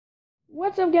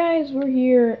What's up, guys? We're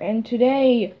here, and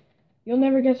today, you'll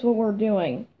never guess what we're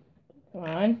doing. Come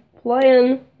on.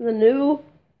 Playing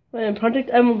Project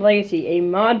M Legacy, a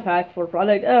mod pack for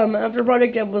Project M after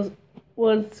Project M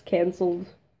was cancelled.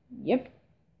 Yep.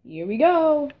 Here we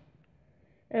go.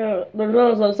 So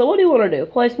what do you want to do?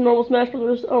 Play some normal Smash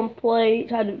Brothers?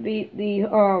 Try to beat the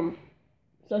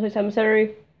Subspace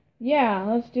Emissary? Yeah,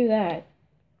 let's do that.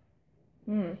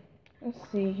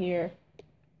 Let's see here.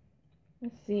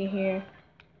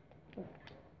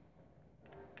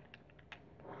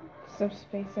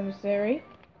 Subspace Emissary.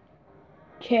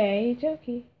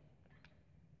 Okie.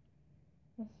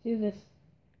 Let's do this.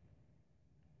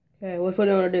 Okay, which one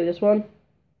do you want to do? This one?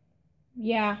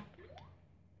 Yeah.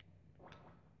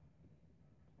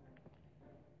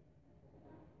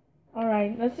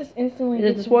 Alright, let's just instantly... Is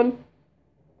it this one?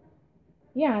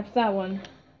 Yeah, it's that one.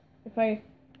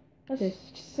 Let's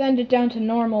send it down to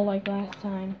normal like last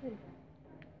time.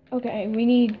 Okay, we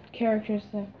need characters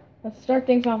to... Let's start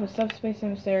things off with Subspace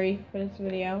Emissary for this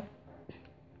video.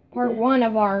 Part 1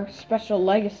 of our Special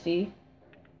Legacy.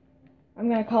 I'm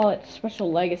gonna call it Special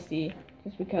Legacy,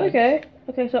 just because. Okay,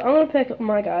 so I'm gonna pick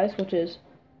my guys, which is...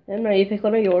 And now you pick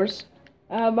one of yours.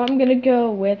 I'm gonna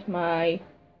go with my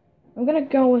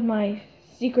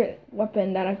secret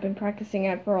weapon that I've been practicing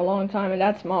at for a long time, and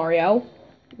that's Mario.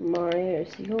 I've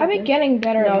been getting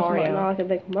better at Mario. Now I can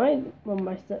pick my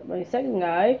second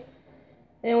guy.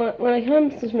 And when it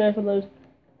comes to Smash Brothers,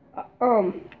 I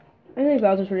think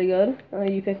Bowser's pretty good.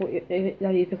 You pick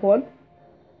one.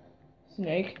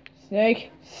 Snake.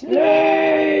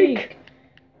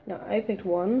 No, I picked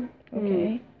one.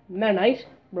 Okay. Meta Knight,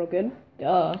 broken.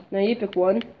 Duh. Now you pick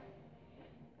one.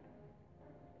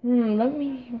 Let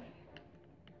me...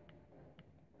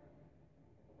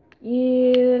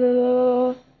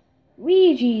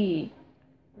 Luigi!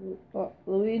 Oh,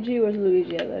 Luigi? Where's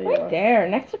Luigi at? There you are. Right there,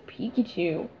 next to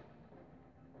Pikachu.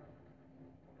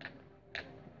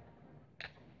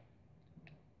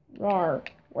 Rawr,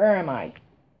 where am I?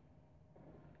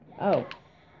 Oh.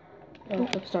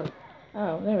 Let's start.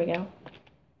 Oh, there we go.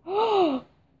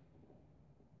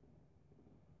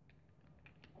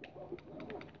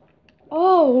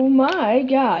 Oh my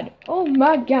god. Oh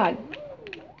my god.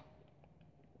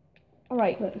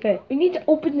 Alright, okay. We need to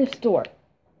open this door.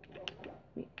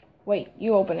 Wait,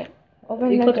 you open it.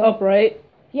 You click up, right?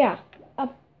 Yeah,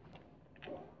 up.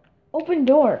 Open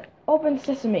door. Open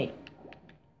sesame.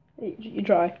 You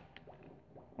try.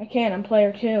 I can't, I'm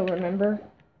player 2, remember?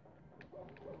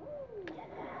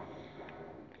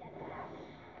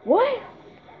 What?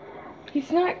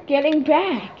 He's not getting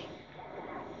back.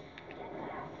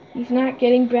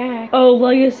 Oh,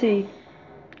 Legacy.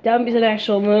 That is an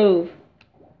actual move.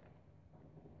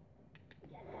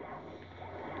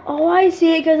 Oh, I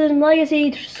see it, because in Legacy,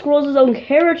 he scrolls his own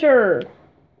character.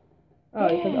 Oh,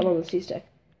 Yeah. because I'm on the C-stick.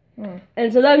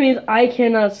 And so that means I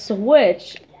cannot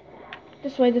switch.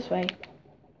 This way.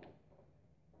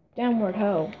 Downward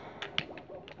ho.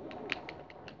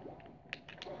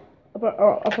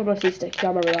 Up on my C-stick,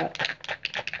 y'all remember that.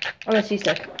 On a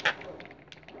C-stick.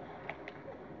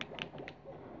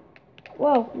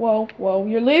 Whoa.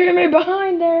 You're leaving me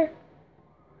behind there.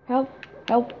 Help.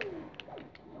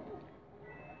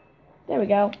 There we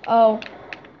go. Oh.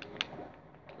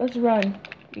 Let's run.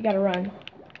 We gotta run.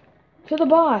 To the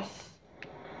boss.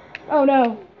 Oh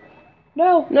no.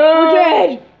 No. We're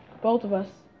dead. Both of us.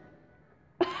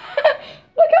 Look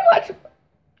how much.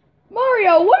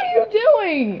 Mario, what are you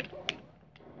doing?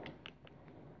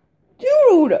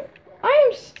 Dude.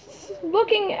 I am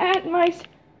looking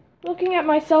at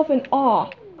myself in awe.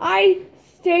 I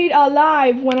stayed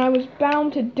alive when I was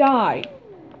bound to die.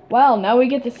 Well, now we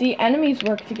get to see enemies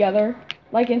work together,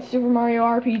 like in Super Mario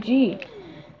RPG.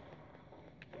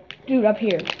 Dude, up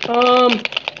here. Oh,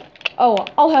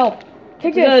 I'll help.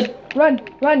 Take this. Run.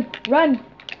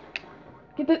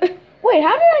 Get the... Wait,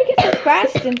 how did I get so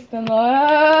fast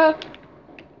instantly?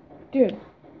 Dude.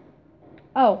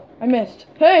 Oh, I missed.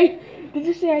 Hey! Did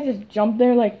you see I just jumped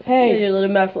there like, hey? Yeah, you're a little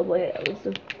mad flip like that.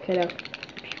 Okay, now.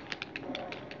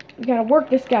 We gotta work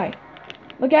this guy.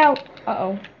 Look out.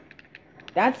 Uh-oh.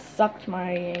 That sucked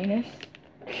my anus.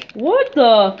 What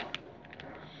the?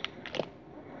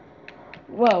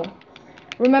 Whoa.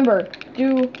 Remember,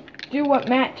 do what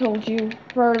Matt told you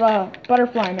for the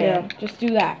butterfly man. Yeah. Just do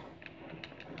that.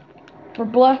 For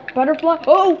butterfly.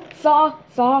 Oh! Saw.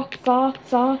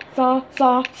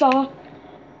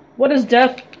 What is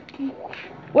death?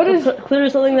 What is... Clearly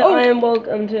something that I am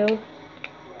welcome to.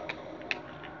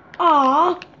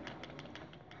 Ah!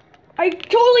 I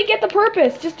totally get the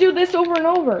purpose. Just do this over and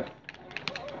over.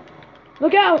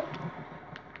 Look out.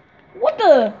 What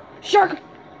the? Shark.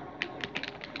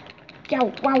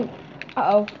 Yow, wow.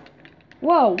 Uh-oh.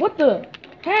 Whoa, what the?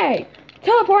 Hey!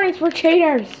 Teleporting's for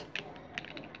cheaters!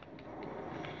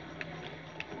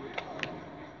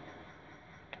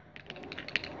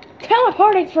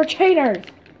 Teleporting's for cheaters!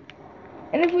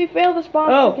 And if we fail this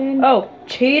boss again... Oh,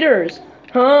 cheaters!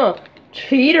 Huh?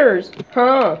 Cheaters!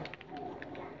 Huh?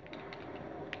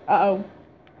 Uh-oh.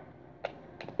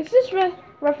 Is this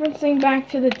referencing back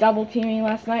to the double teaming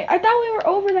last night? I thought we were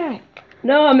over that!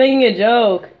 No, I'm making a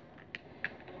joke.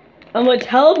 I'm like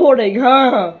teleporting,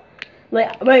 huh?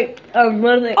 What are they?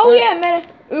 Oh yeah, Meta.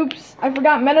 Oops, I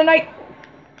forgot Meta Knight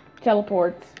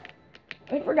teleports.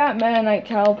 I forgot Meta Knight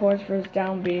teleports for his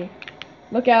down B.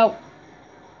 Look out.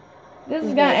 This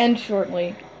is gonna end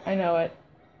shortly. I know it.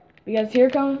 Because here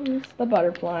comes the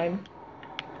butterfly.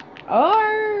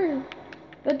 Or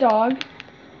the dog.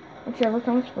 Whichever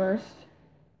comes first.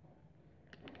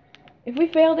 If we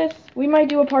fail this, we might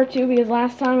do a part 2 because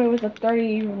last time it was a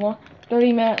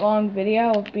 30-minute long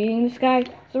video of beating this guy.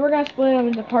 So we're gonna split them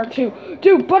into part 2.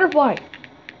 Dude, butterfly!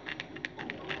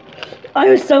 I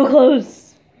was so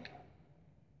close.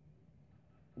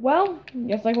 Well,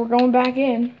 looks like we're going back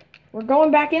in. We're going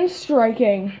back in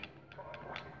striking.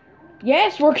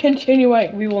 Yes, we're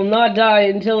continuing. We will not die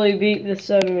until we beat this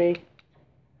enemy.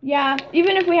 Yeah,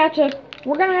 even if we have to,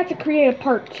 we're gonna have to create a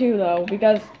part 2 though,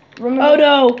 because remember. Oh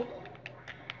no!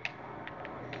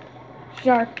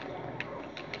 Shark.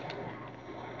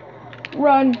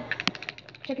 Run.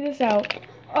 Check this out.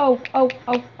 Oh.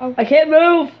 I can't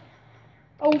move!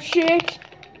 Oh shit.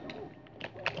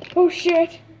 Oh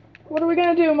shit. What are we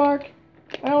gonna do, Mark?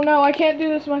 I don't know, I can't do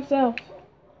this myself.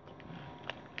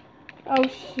 Oh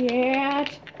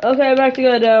shit. Okay, back to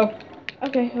good now.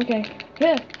 Okay.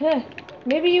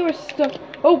 Maybe you were stuck.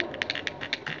 Oh,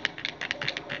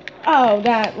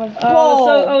 that was bull.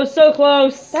 I was so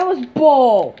close. That was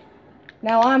bull.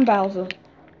 Now I'm Bowser.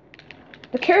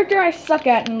 The character I suck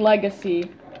at in Legacy,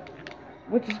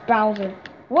 which is Bowser.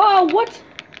 Whoa, what?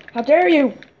 How dare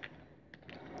you?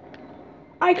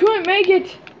 I couldn't make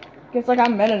it. Guess like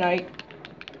I'm Meta Knight.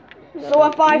 So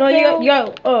if I fail... you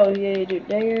got, oh yeah, you do,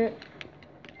 dang it.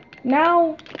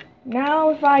 Now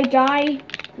if I die,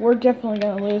 we're definitely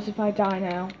gonna lose if I die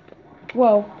now.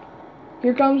 Whoa.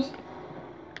 Here comes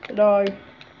the dog.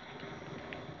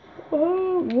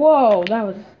 Oh, whoa, that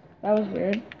was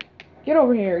weird. Get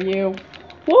over here, you.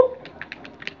 Whoop.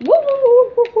 Whoop,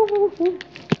 whoop, whoop, whoop, whoop,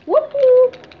 whoop,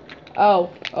 whoop. Oh,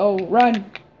 run.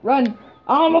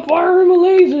 I'm a fire him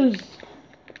lasers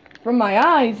from my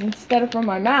eyes instead of from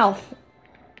my mouth.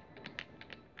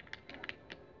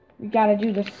 We gotta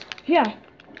do this. Yeah.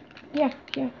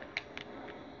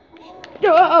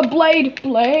 Blade.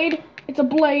 It's a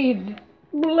blade.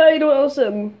 Blade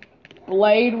Wilson.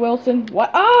 Blade Wilson. What?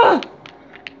 Ah!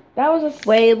 That was a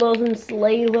Slade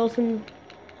Wilson.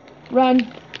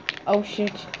 Run. Oh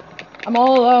shit. I'm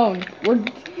all alone.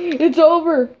 It's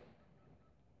over.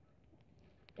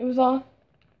 It was all.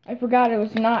 I forgot it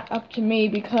was not up to me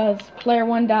because player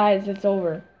 1 dies, it's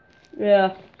over.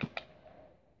 Yeah.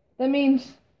 That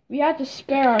means we have to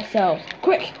spare ourselves.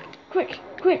 Quick.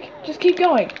 Just keep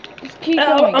going.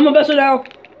 Going. I'm a bester now.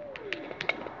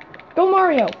 Go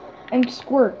Mario. And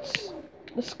squirts.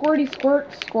 The squirty squirt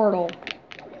Squirtle.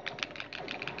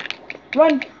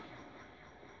 Run.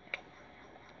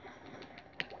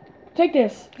 Take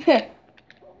this.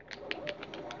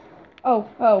 Oh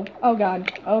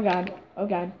god.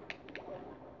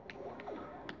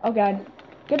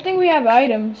 Good thing we have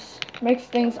items. Makes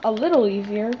things a little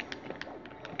easier.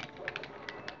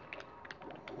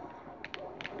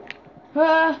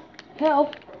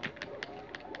 Help.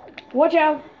 Watch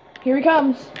out. Here he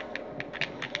comes.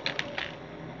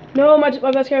 No, my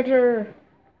best character.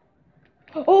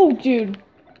 Oh, dude.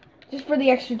 Just for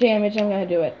the extra damage, I'm gonna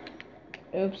do it.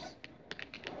 Oops.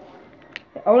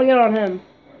 I wanna get on him.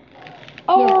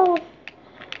 Oh! Yeah.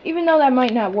 Even though that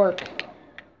might not work.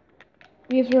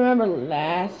 Because remember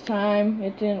last time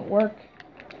it didn't work?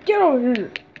 Get over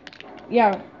here!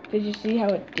 Yeah, did you see how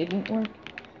it didn't work?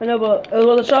 I know, but it was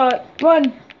worth a shot.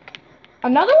 Run!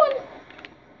 Another one?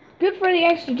 Good for the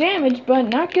extra damage, but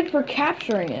not good for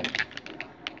capturing it.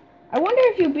 I wonder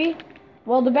if you beat...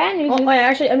 Well, the bad news is... Wait,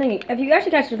 actually, I'm thinking, if you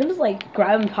actually catch him, you can just, like,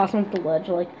 grab him and toss him off the ledge,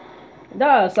 like...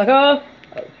 Duh, sucker!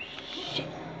 Oh, shit.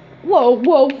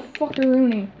 Whoa,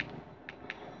 fuckeroonie.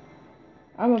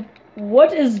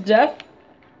 What is death?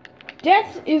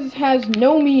 Death has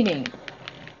no meaning.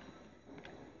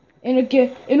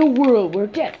 In a world where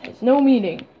death has no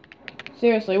meaning.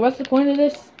 Seriously, what's the point of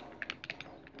this?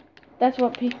 That's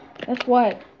what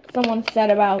someone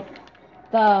said about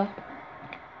the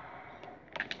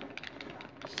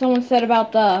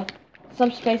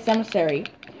subspace emissary.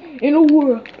 in a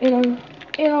world,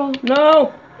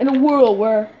 No! in a world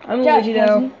where I'm Death Luigi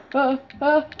now. Oh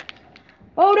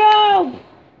no!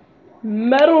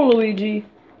 Metal Luigi.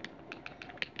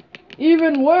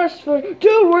 Even worse for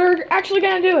dude. We're actually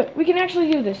gonna do it. We can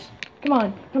actually do this. Come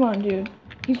on, dude.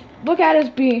 Look at his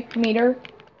B meter.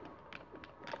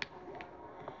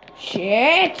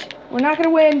 Shit! We're not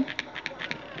gonna win.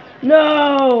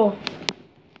 No!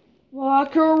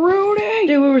 Wackaroony!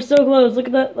 Dude, we were so close. Look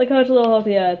at that. Look how much little health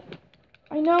he had.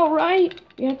 I know, right?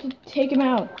 We have to take him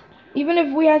out. Even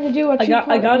if we had to do a two-part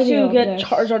I got video to get of this.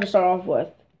 Charizard to start off with.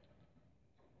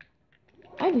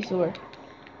 Ivysaur.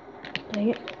 Dang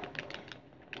it.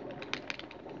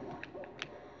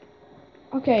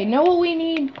 Okay, know what we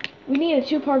need? We need a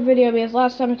two-part video because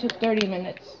last time it took 30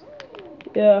 minutes.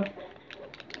 Yeah.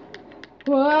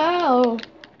 Wow.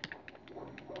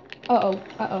 Uh-oh.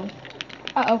 Uh-oh.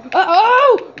 Uh-oh.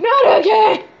 Uh-oh! Not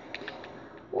again!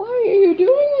 Why are you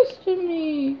doing this to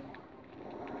me?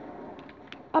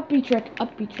 Up B trick.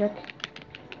 Up B trick.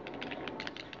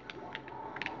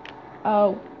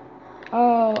 Oh.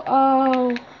 Oh.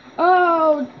 Oh.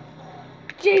 Oh.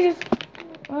 Jesus.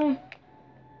 Wait,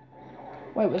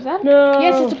 was that? No.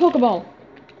 Yes, it's a Pokeball.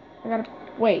 I gotta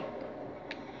wait.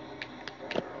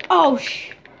 Oh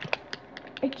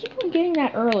I keep on getting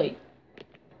that early.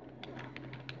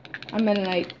 I'm Meta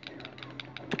Knight.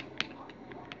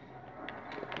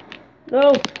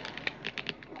 No.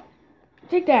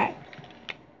 Take that.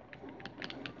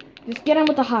 Just get him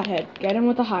with the hothead. Get him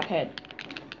with the hothead.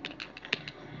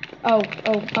 Oh.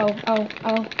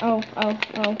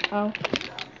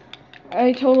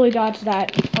 I totally dodged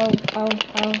that. Oh.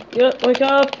 Yep, wake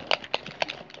up.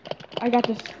 I got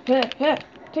this.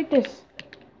 Take this.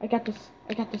 I got this.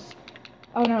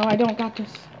 Oh no, I don't got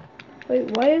this.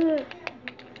 Wait, why is it?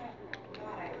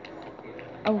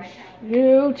 Oh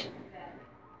shoot.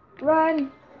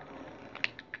 Run.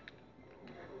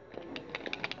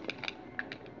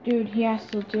 Dude, he has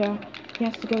to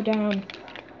go down.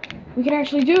 We can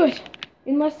actually do it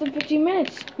in less than 15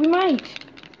 minutes. We might.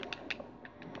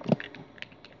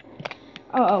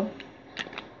 Uh-oh.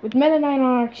 With Meta Knight on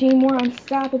our team, we're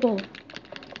unstoppable.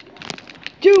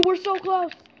 Dude, we're so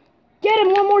close. Get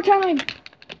him one more time.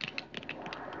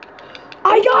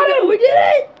 I got him. We did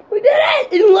it! We did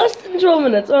it! In less than 12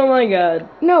 minutes. Oh my god.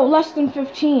 No, less than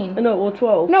 15. No, well,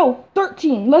 12. No,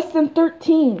 13. Less than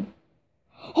 13.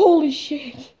 Holy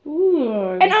shit.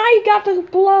 Ooh. And I got the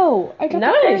blow. I got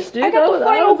Nice, the dude. I got the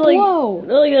final blow. Like,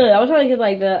 really good. I was trying to get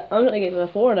like the. I'm gonna get the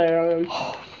 4 there on him.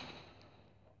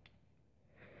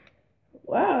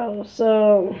 Wow.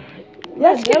 So.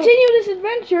 Let's continue this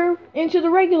adventure into the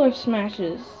regular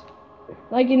smashes.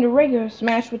 Like into regular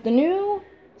smash with the new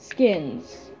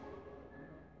skins.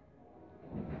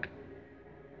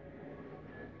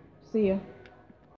 See ya.